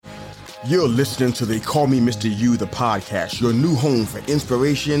You're listening to the Call Me Mr. You, the podcast, your new home for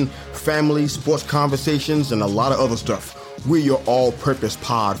inspiration, family, sports conversations, and a lot of other stuff. We're your all-purpose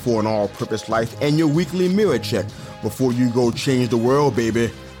pod for an all-purpose life and your weekly mirror check before you go change the world, baby.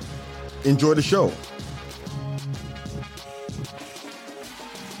 Enjoy the show.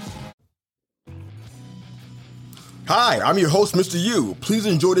 Hi, I'm your host, Mr. You. Please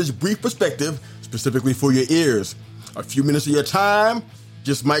enjoy this brief perspective, specifically for your ears. A few minutes of your time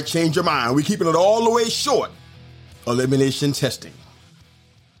just might change your mind. We're keeping it all the way short. Elimination testing.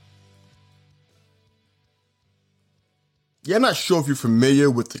 Yeah, I'm not sure if you're familiar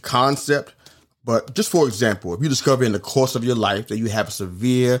with the concept, but just for example, if you discover in the course of your life that you have a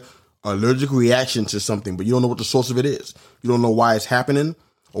severe allergic reaction to something, but you don't know what the source of it is, you don't know why it's happening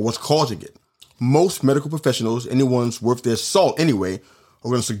or what's causing it, most medical professionals, anyone's worth their salt anyway,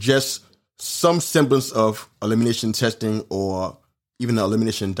 are going to suggest some semblance of elimination testing or even an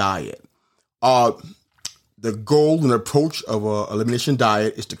elimination diet. The goal and approach of an elimination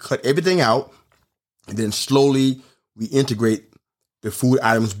diet is to cut everything out and then slowly reintegrate the food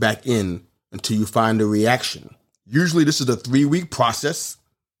items back in until you find a reaction. Usually this is a 3-week process,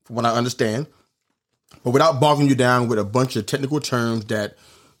 from what I understand, but without bogging you down with a bunch of technical terms that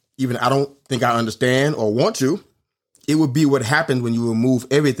even I don't think I understand or want to, it would be what happens when you remove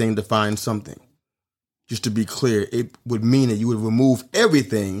everything to find something. Just to be clear, it would mean that you would remove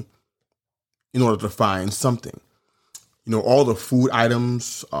everything in order to find something. You know, all the food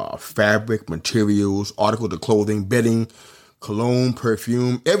items, fabric, materials, articles of clothing, bedding, cologne,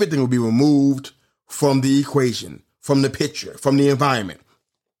 perfume, everything will be removed from the equation, from the picture, from the environment.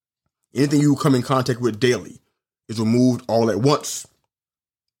 Anything you come in contact with daily is removed all at once.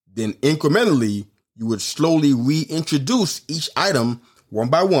 Then incrementally, you would slowly reintroduce each item one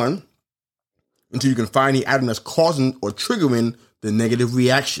by one until you can find the item that's causing or triggering the negative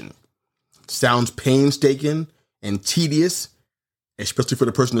reaction. Sounds painstaking and tedious, especially for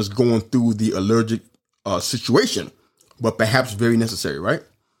the person that's going through the allergic situation, but perhaps very necessary, right?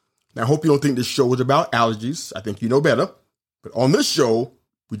 Now, I hope you don't think this show is about allergies. I think you know better. But on this show,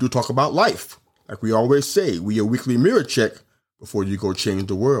 we do talk about life. Like we always say, we your weekly mirror check before you go change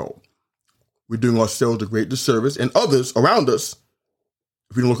the world. We're doing ourselves a great disservice and others around us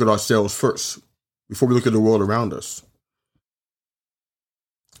if we don't look at ourselves first before we look at the world around us.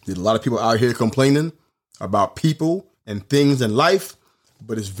 There's a lot of people out here complaining about people and things in life,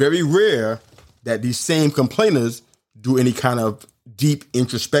 but it's very rare that these same complainers do any kind of deep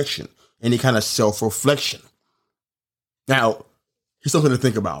introspection, any kind of self-reflection. Now, here's something to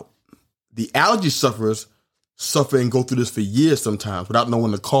think about. The allergy sufferers suffer and go through this for years sometimes without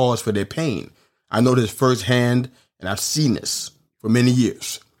knowing the cause for their pain. I know this firsthand, and I've seen this for many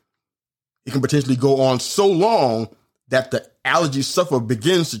years. It can potentially go on so long that the allergy sufferer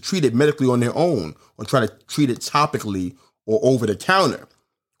begins to treat it medically on their own or try to treat it topically or over the counter.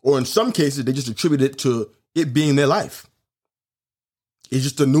 Or in some cases, they just attribute it to it being their life. It's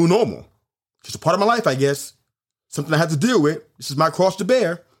just a new normal. Just a part of my life, I guess. Something I have to deal with. This is my cross to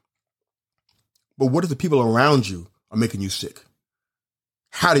bear. But what if the people around you are making you sick?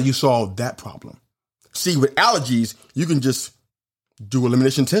 How do you solve that problem? See, with allergies, you can just do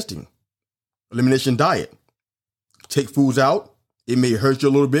elimination testing, elimination diet. Take foods out. It may hurt you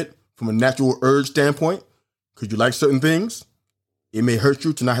a little bit from a natural urge standpoint because you like certain things. It may hurt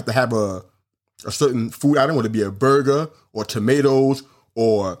you to not have to have a certain food item, whether it be a burger or tomatoes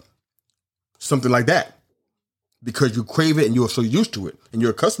or something like that, because you crave it and you're so used to it and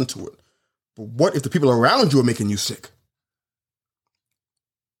you're accustomed to it. But what if the people around you are making you sick?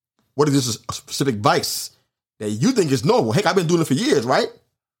 What if this is a specific vice that you think is normal? Heck, I've been doing it for years, right?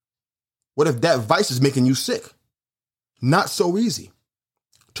 What if that vice is making you sick? Not so easy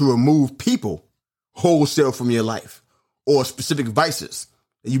to remove people wholesale from your life or specific vices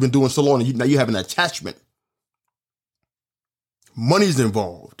that you've been doing so long and now you have an attachment. Money's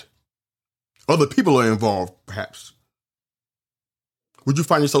involved. Other people are involved, perhaps. Would you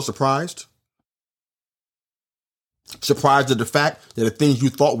find yourself surprised? Surprised at the fact that the things you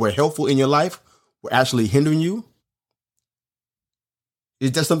thought were helpful in your life were actually hindering you?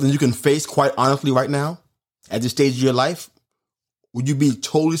 Is that something you can face quite honestly right now at this stage of your life? Would you be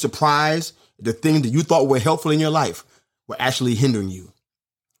totally surprised that the things that you thought were helpful in your life were actually hindering you?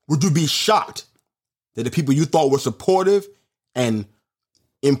 Would you be shocked that the people you thought were supportive and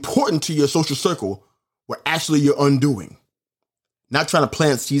important to your social circle were actually your undoing? Not trying to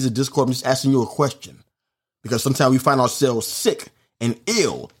plant seeds of discord, I'm just asking you a question. Because sometimes we find ourselves sick and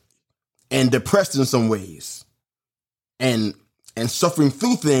ill and depressed in some ways and suffering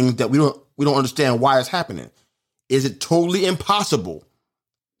through things that we don't understand why it's happening. Is it totally impossible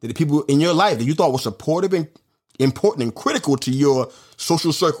that the people in your life that you thought were supportive and important and critical to your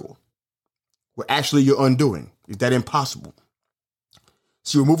social circle were actually your undoing? Is that impossible?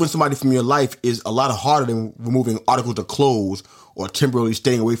 See, removing somebody from your life is a lot harder than removing articles of clothes or temporarily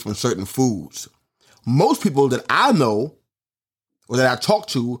staying away from certain foods. Most people that I know or that I talk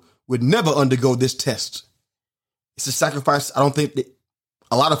to would never undergo this test. It's a sacrifice I don't think that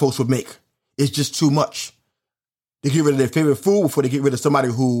a lot of folks would make. It's just too much. They get rid of their favorite food before they get rid of somebody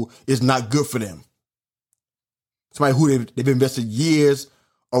who is not good for them. Somebody who they've invested years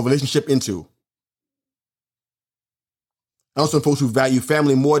of relationship into. And also folks who value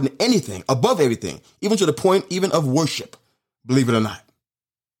family more than anything, above everything, even to the point even of worship, believe it or not.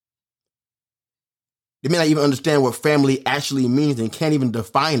 They may not even understand what family actually means and can't even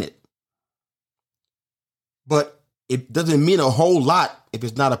define it. But it doesn't mean a whole lot if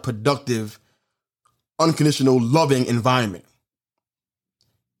it's not a productive, unconditional, loving environment.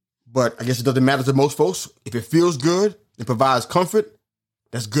 But I guess it doesn't matter to most folks. If it feels good and provides comfort,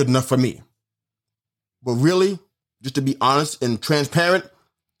 that's good enough for me. But really, just to be honest and transparent,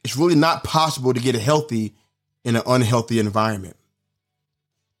 it's really not possible to get healthy in an unhealthy environment.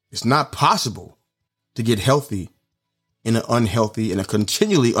 It's not possible to get healthy in a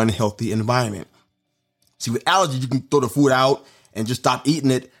continually unhealthy environment. See, with allergies, you can throw the food out and just stop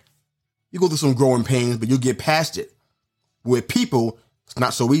eating it. You go through some growing pains, but you'll get past it. With people, it's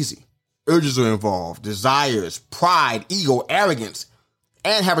not so easy. Urges are involved, desires, pride, ego, arrogance,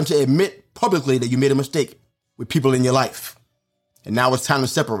 and having to admit publicly that you made a mistake with people in your life. And now it's time to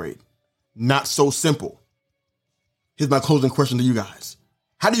separate. Not so simple. Here's my closing question to you guys.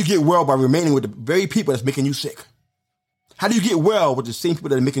 How do you get well by remaining with the very people that's making you sick? How do you get well with the same people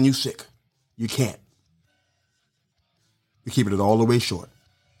that are making you sick? You can't. You're keeping it all the way short.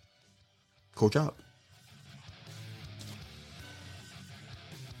 Coach out.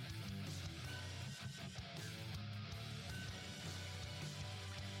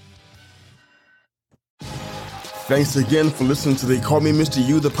 Thanks again for listening to the Call Me Mr.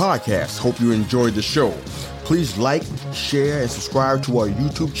 You, the podcast. Hope you enjoyed the show. Please like, share, and subscribe to our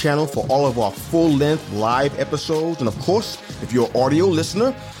YouTube channel for all of our full-length live episodes. And of course, if you're an audio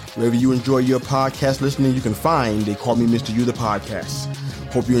listener, wherever you enjoy your podcast listening, you can find the Call Me Mr. You, the podcast.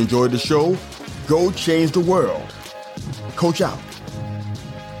 Hope you enjoyed the show. Go change the world. Coach out.